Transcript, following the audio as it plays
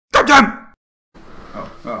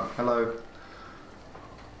hello.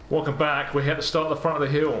 Welcome back. We're here at the start of the front of the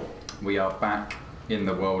hill. We are back in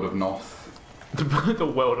the world of Noth. The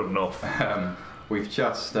world of Noth. We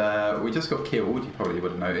just got killed. You probably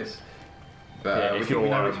would have noticed. But yeah, we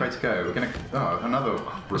know which way to go. We're gonna. Oh, another.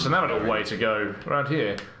 There's another little way to go around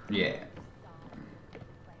here. Yeah.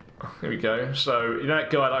 Here we go. So you know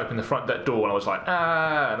that guy that opened that door, and I was like,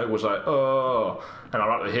 ah, and it was like, oh, and I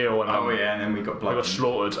ran up the hill, and and then we got blood. I got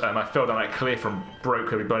slaughtered, and I fell down that cliff and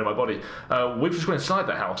broke every bone in my body. We've just went inside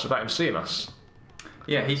that house without him seeing us.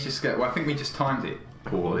 Yeah, he's just. Well, I think we just timed it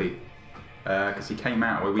poorly, because he came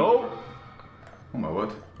out where we. Oh my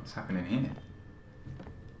word! What's happening here?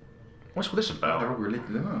 What's all this about? They're all really.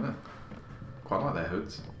 Quite like their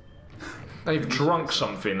hoods. They've drunk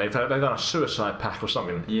something. They've done a suicide pact or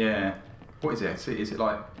something. Yeah. What is it? Is it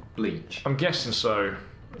like bleach? I'm guessing so.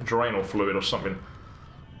 Drainal fluid or something.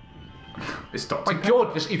 It's Dr. My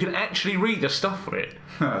God, you can actually read the stuff on it.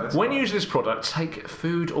 When using this product, take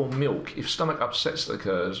food or milk. If stomach upsets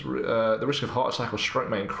occurs, the risk of heart attack or stroke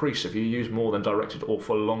may increase if you use more than directed or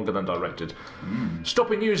for longer than directed.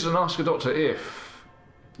 Stopping use and ask a doctor if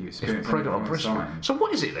pregnant or breastfeeding. So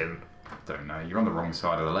what is it then? I don't know. You're on the wrong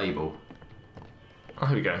side of the label. Oh,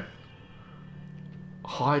 here we go.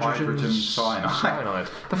 Hydrogen cyanide.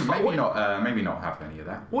 Maybe not have any of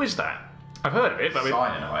that. What is that? I've heard of it, but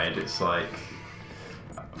cyanide. It's like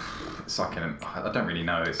I don't really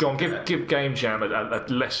know. Go on, give Game Jam a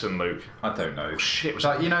lesson, Luke. I don't know. Oh, shit.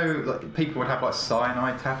 Like, you know, like, people would have like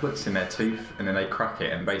cyanide tablets in their tooth, and then they crack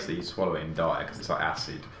it, and basically you swallow it and die because it's like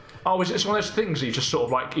acid. Oh, it's one of those things that you just sort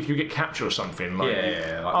of like, if you get captured or something. Like,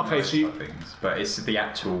 like okay, so things, but it's the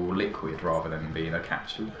actual liquid rather than being a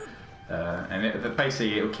capsule, and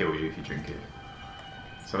basically it'll kill you if you drink it.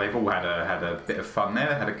 So they've all had a bit of fun there.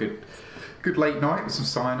 They had a good late night with some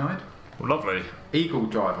cyanide. Lovely. Eagle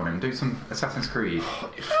drive on him. Do some Assassin's Creed.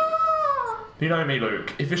 You know me,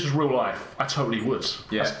 Luke. If this was real life, I totally would.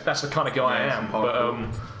 Yeah. That's the kind of guy I am. But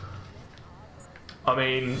I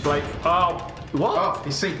mean, like, what? Oh,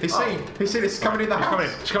 he's seen. It's coming in the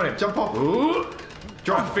house. It's coming in. Jump off. Ooh.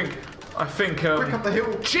 Jump. I think. Break up the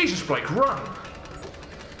hill. Jesus, Blake, run.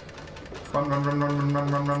 Run.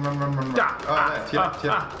 Yeah.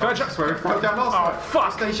 Can I jump? Where we fell down last time.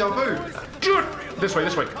 Fuck. It's deja vu. Good. This way.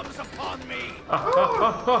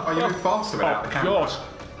 Oh, you move faster without the camera. God.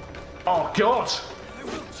 Oh, God.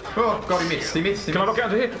 Oh, God, he missed. Can I not get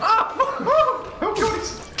under here? Oh, God,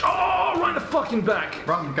 oh, right in the fucking back.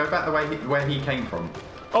 Run, go back the way where he came from.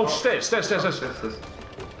 Oh, stairs. Jesus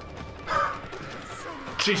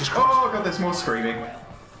Christ. Oh, God, there's more screaming.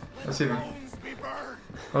 Let's see him.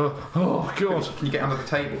 Oh, God. Can you get under the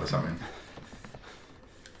table or something?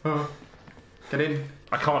 Oh, get in.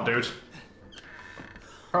 I can't, dude.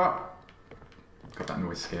 Oh. God, that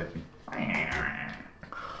noise scared me.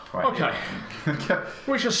 Right, okay.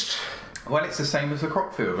 We just... Well, it's the same as the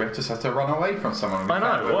crop field. We just have to run away from someone. I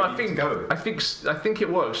know. Well, I think it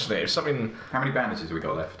works, isn't it? If something... How many bandages have we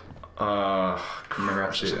got left?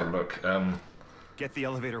 Just have a look. Get the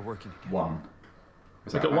elevator working again. One.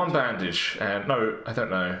 We've got one bandage, and no, I don't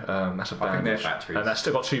know. That's a bandage. I think they're batteries. And that's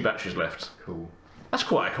still got 2 batteries left. Cool. That's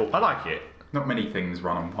quite cool. I like it. Not many things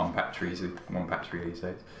run on one battery these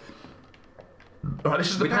days. Right, this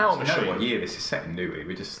is the power machine. We don't know what year this is set in, do we?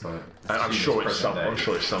 We just like. I'm sure it's somewhere.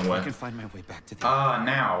 I can find my way back to the.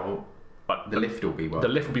 Now. But the lift will be working. The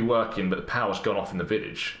lift will be working, but the power's gone off in the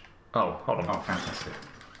village. Oh, hold on. Oh, fantastic.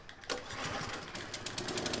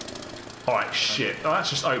 Alright, shit. Oh,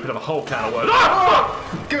 that's just opened up a whole can of worms.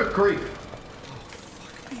 Ah! Good grief.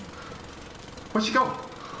 Where'd she go?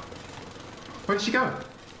 Where did she go?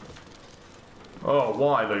 Oh,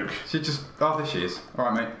 why, Luke? She just... Oh, there she is.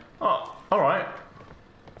 Alright, mate. Oh, alright.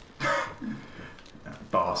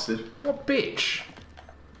 Bastard. What bitch?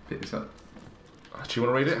 Is that... Do you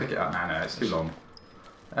want to read it? Pick it up. No, it's too long.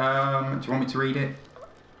 Do you want me to read it?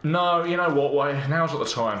 No, you know what, Wayne? Now's not the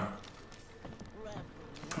time.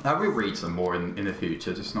 I will read some more in the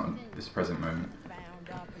future, just not in this present moment.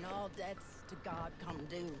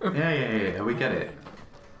 Yeah, we get it.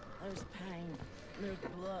 There's pain, there's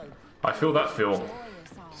blood. I feel that, Phil.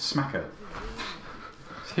 Smack her.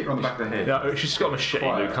 Just hit her on the back of the head. Yeah, she's got a machete,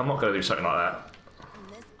 Luke. I'm not going to do something like that.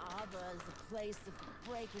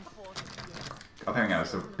 I think that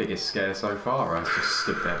was the biggest scare so far. I just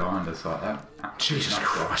stood there behind us like that. Jesus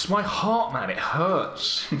Christ, my heart, man, it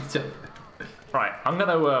hurts. Right, I'm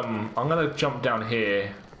gonna jump down here,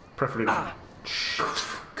 preferably.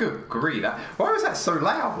 Good grief! Why was that so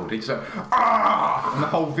loud? He just went, ah! And the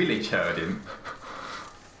whole village heard him.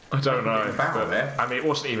 I don't know. Barrel there. I mean, it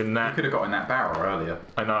wasn't even that. You could have got in that barrel earlier.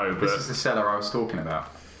 I know, but this is the cellar I was talking about.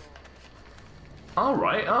 All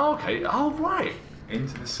right. Oh, okay. All right.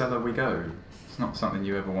 Into the cellar we go. It's not something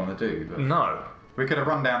you ever want to do, but No. we could have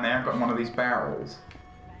run down there and got one of these barrels.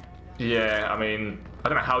 Yeah, I mean, I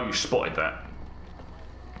don't know how you spotted that.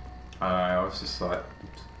 I was just like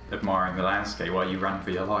admiring the landscape while you ran for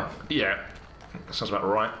your life. Yeah, that sounds about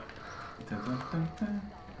right.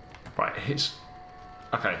 Right, it's...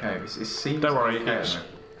 Okay. Okay, it seems Don't worry, okay, it's...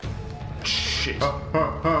 Shit. Oh,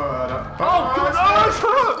 God,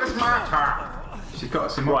 no! She's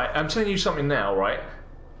got some. Right, I'm telling you something now, right?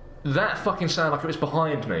 That fucking sounded like it was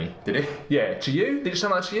behind me. Did it? Yeah, to you? Did it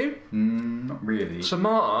sound like to you? Not really.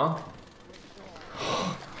 Samara?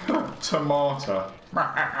 Tomato.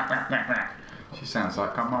 She sounds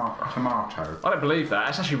like a tomato. I don't believe that.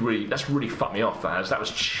 That's actually really fucked me off, that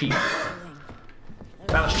was cheap.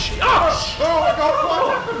 That was cheap. Oh! Oh my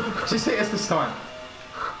god! What? She's hit us this time.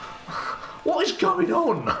 What is going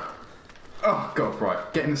on? Oh god,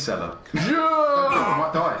 right. Get in the cellar. Yeah! I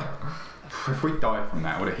might die. If we died from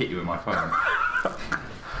that, I would have hit you with my phone.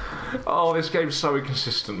 Oh, this game's so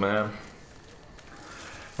inconsistent, man.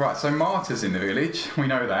 Right, so Marta's in the village. We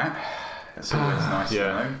know that. That's always nice to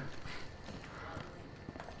know.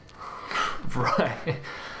 Right.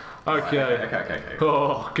 Okay. Okay.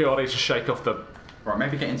 Oh, God, I need to shake off the... Right,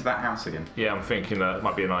 maybe get into that house again. Yeah, I'm thinking that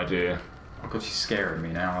might be an idea. Oh god, she's scaring me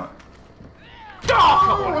now. Oh,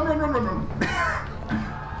 come on! Run.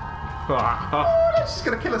 Ah, She's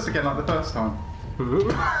gonna kill us again like the first time.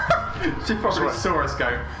 She probably saw us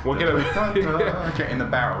go. We're gonna get in the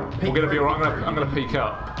barrel. We're gonna be alright. I'm gonna peek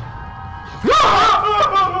up.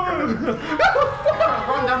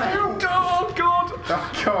 Run down the hill. Oh God!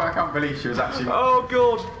 Oh god, I can't believe she was actually. Oh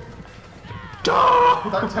God!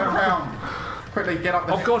 Don't turn around. Quickly get up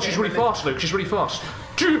the Oh God, she's really fast, Luke. She's really fast.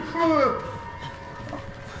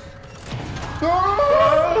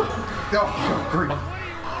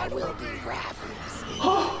 I will be ravenous.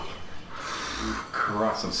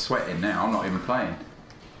 Christ, I'm sweating now. I'm not even playing.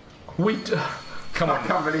 Come I on.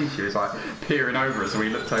 can't believe she was like peering over us and we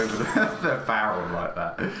looked over the barrel like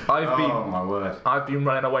that. Oh my word. I've been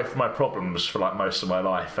running away from my problems for like most of my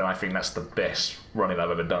life, and I think that's the best running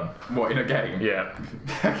I've ever done. What, in a game? Yeah.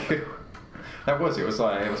 It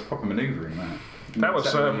was proper manoeuvring, man. That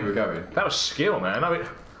was where you were going. That was skill, man.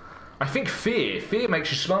 I think fear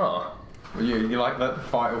makes you smarter. Well, you like the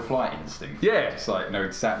fight or flight instinct. Yeah. It's like no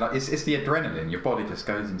exact. Like it's the adrenaline. Your body just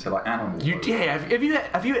goes into like animal. mode.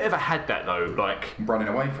 Have you ever had that though? Like Running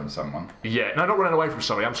away from someone. yeah, no, not running away from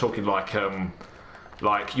somebody. I'm talking like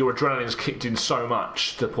your adrenaline's kicked in so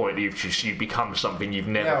much to the point that you become something you've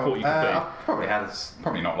never thought you could I've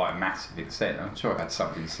probably not like a massive extent. I'm sure I've had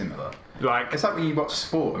something similar. be. Like It's like when you watch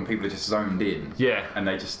sport and people are just zoned in. Yeah. And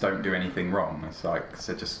they just don't do anything wrong. It's like 'cause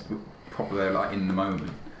they're like in the moment.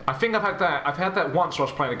 I think I've had that. I've had that once when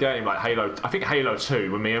I was playing a game like Halo. I think Halo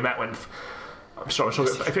 2 when me and Matt went. I'm sorry.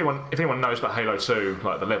 If anyone knows about Halo 2,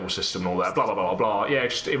 like the level system and all that, blah blah blah blah. Yeah,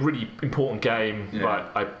 just a really important game. Yeah.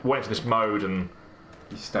 Like I went into this mode and.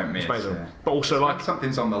 You just don't miss. Amazing. Yeah. But also It's like when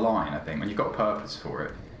something's on the line. I think when you've got a purpose for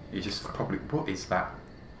it, you just probably what is that?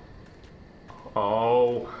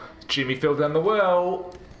 oh, Jimmy fell down the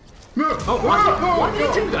well. Oh, why did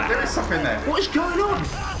he do that? There is something there. What is going on?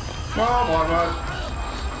 Oh my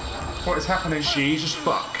word! What is happening? Jesus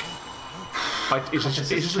fuck. It's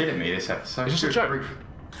just killing me this episode. Is this a joke?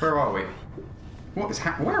 Where are we? What is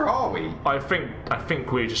happening? Where are we? I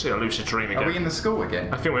think we're just in a lucid dream again. Are we in the school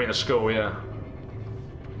again? I think we're in a school, yeah.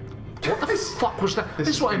 What the fuck was that? This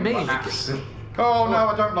is what I mean. Oh no,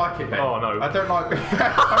 I don't like it, Ben. Oh, no. I don't like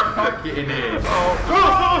it in here.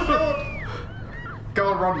 Oh.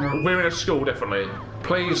 Go on, run. We're in a school, definitely.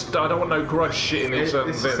 Please, I don't want no gross shit in these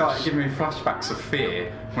This is like giving me flashbacks of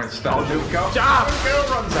fear when it starts. Oh, Little girl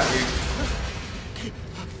runs at you.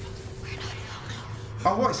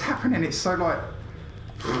 Oh, what is happening? It's so like.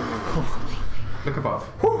 Look above.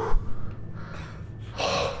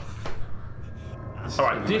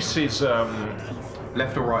 Alright, this is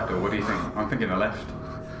Left or right door? What do you think? I'm thinking the left.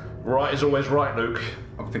 right is always right, Luke.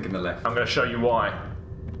 I'm thinking the left. I'm going to show you why.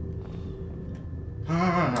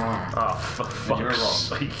 Ah, Oh, for You're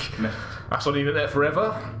fuck's wrong. sake. Left. That's on the internet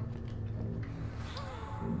forever?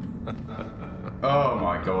 Oh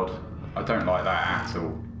my god. I don't like that at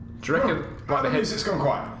all. Do you reckon, like the head... It's gone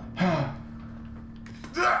quiet.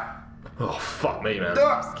 Oh, fuck me, man.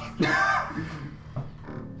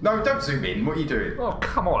 No, don't zoom in. What are you doing? Oh,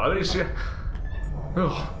 come on. I don't see...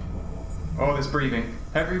 Oh. Oh, there's breathing.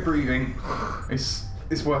 Heavy breathing. It's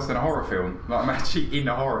worse than a horror film. Like I'm actually in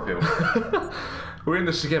a horror film. We're in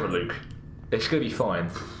this together, Luke. It's going to be fine.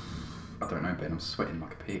 I don't know, Ben. I'm sweating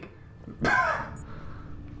like a pig.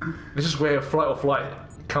 This is where fight or flight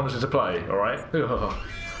comes into play. All right. But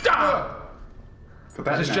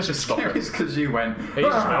that It's Jessica's locker. It's because you went. It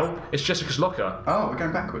is Mel. It's Jessica's locker. Oh, we're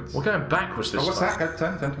going backwards. We're going backwards this Oh, what's time. that?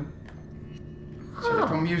 Go, turn. It's a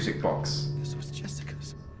little music box. This was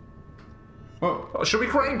Jessica's. Well, Oh, should we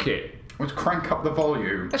crank it? let's crank up the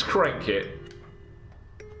volume. Let's crank it.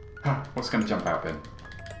 What's going to jump out then?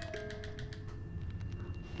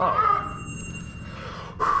 Oh.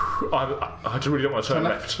 I really don't want to turn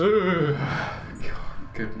left.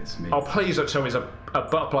 Goodness me. Oh, please don't tell me there's a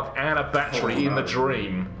butt plug and a battery in the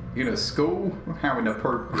dream. You know, school? How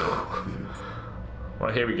inappropriate.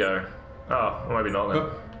 Right, here we go. Oh, well, maybe not then.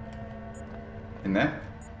 In there?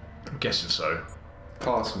 I'm guessing so.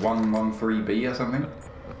 Class 113B or something?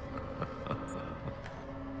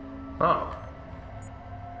 Oh.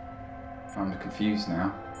 I'm confused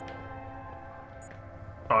now.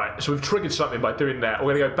 Alright, so we've triggered something by doing that.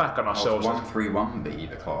 We're going to go back on ourselves. 131B,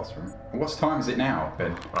 the classroom. What time is it now,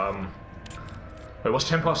 Ben? It was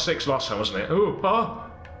 6:10 last time, wasn't it? Ooh,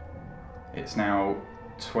 It's now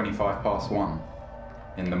 1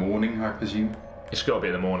 in the morning, I presume. It's got to be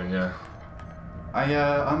in the morning, yeah.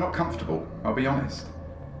 I'm not comfortable, I'll be honest.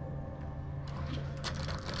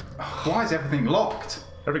 Why is everything locked?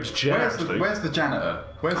 Everything's jammed, Where's the janitor?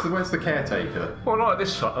 Where's the caretaker? Well, not at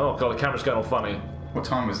this time. Oh, God, the camera's going all funny. What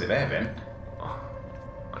time was it there, Ben?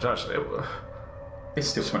 I don't know. It's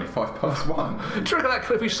still 1. Do you reckon that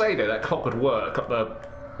if we stayed there, that clock would work? Up the...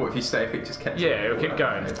 What if you stay if it just kept... Yeah, it'll keep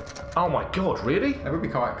going. Oh my God, really? That would be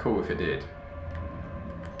quite cool if it did.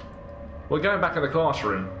 We're going back in the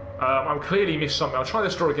classroom. I've clearly missed something. I'll try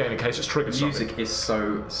this door again in case it's triggered something. Music is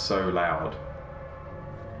so loud.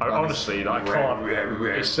 Honestly, I can't...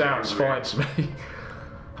 It sounds fine to me.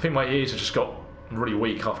 I think my ears have just got really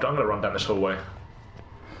weak after. I'm going to run down this hallway.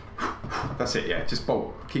 That's it, yeah. Just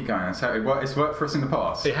bolt. Keep going. That's how it's worked for us in the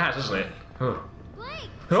past. It has, hasn't it? Oh. Blake!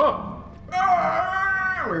 Oh!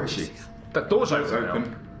 Where is she? That door's It's open now.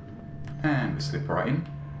 open. And we slip right in.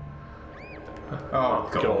 Oh,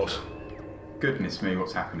 God. Goodness me,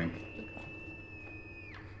 what's happening?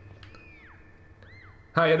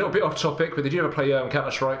 Hey, a little bit off topic, but did you ever play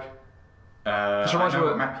Counter-Strike? I reminds know me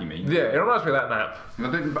what of- map you mean. Yeah, it reminds me of that map.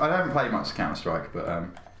 I haven't played much Counter-Strike, but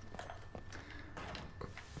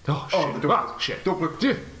Oh, shit. the door. Ah, shit. Door blew.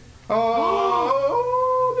 Yeah. Oh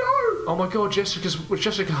Oh my God, was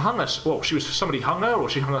Jessica hung us? Well, somebody hung her, or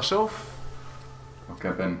she hung herself? no! Okay,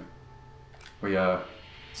 Ben. We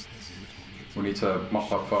need to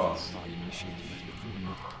mop up fast.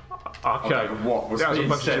 Okay. What was that was a being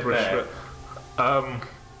bunch of said gibberish, there? but,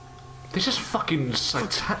 this is fucking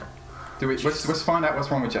satanic. Let's find out what's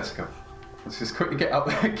wrong with Jessica. Let's just quickly get up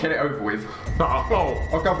there, get it over with. Oh God,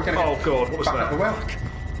 we're gonna God, what was back up the that? well.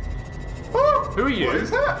 Oh, Who are you? What is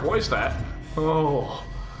that? What is that? Oh.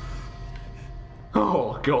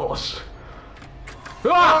 Oh, God.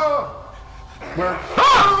 Ah! Oh! Where?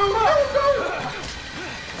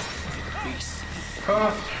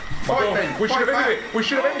 Fight then! We should have Fight ended back. it. We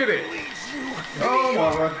should have ended it. Oh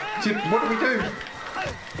my God! What do we do?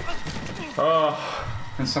 Oh.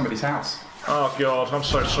 In somebody's house. Oh God, I'm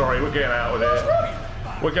so sorry. We're getting out of here.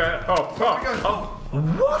 We're going. Oh.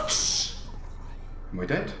 What? We're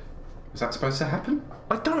dead. Was that supposed to happen?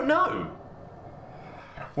 I don't know.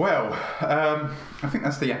 Well, I think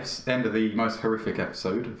that's the end of the most horrific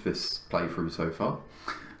episode of this playthrough so far.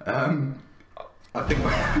 I think.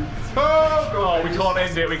 Oh, we can't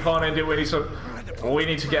end it. We can't end it. We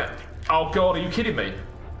need to get. Oh God, are you kidding me?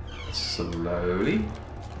 Slowly.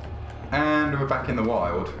 And we're back in the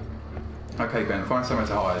wild. Okay, Ben, find somewhere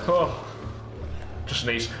to hide. Oh, just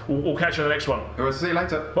needs. We'll catch you in the next one. Alright, see you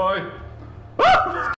later. Bye.